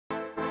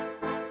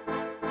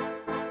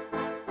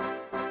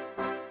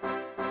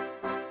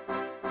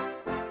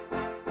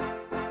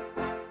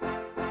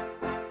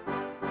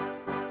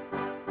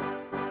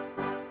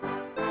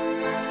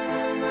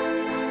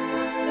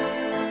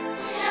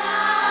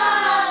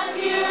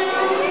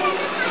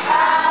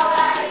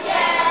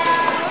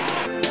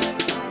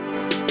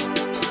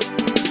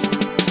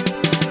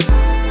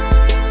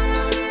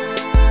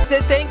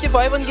thank you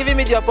for even giving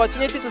me the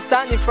opportunity to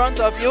stand in front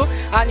of you,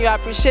 and you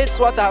appreciate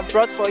what I've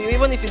brought for you,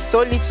 even if it's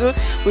so little.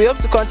 We hope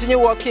to continue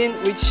working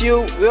with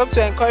you. We hope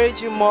to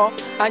encourage you more,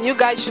 and you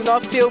guys should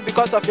not feel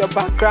because of your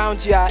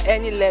background you are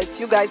any less.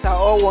 You guys are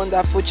all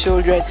wonderful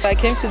children. I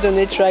came to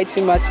donate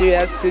writing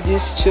materials to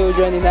these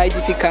children in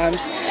IDP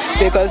camps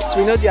because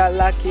we know they are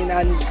lacking,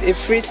 and it's a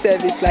free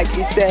service. Like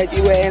he said,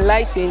 we were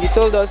enlightened. He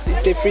told us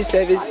it's a free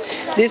service.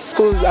 These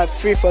schools are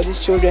free for these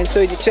children, so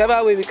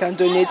whichever way we can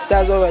donate,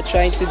 that's what we're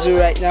trying to do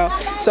right now.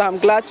 So I'm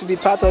glad to be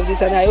part of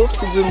this, and I hope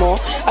to do more.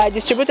 I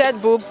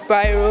distributed book,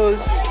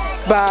 biros,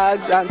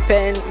 bags and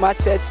pen mat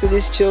sets to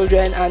these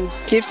children and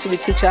give to the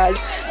teachers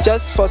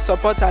just for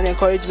support and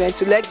encouragement,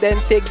 to let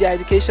them take their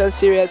education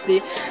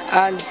seriously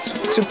and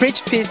to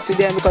preach peace to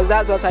them, because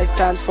that's what I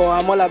stand for.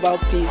 I'm all about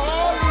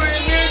peace.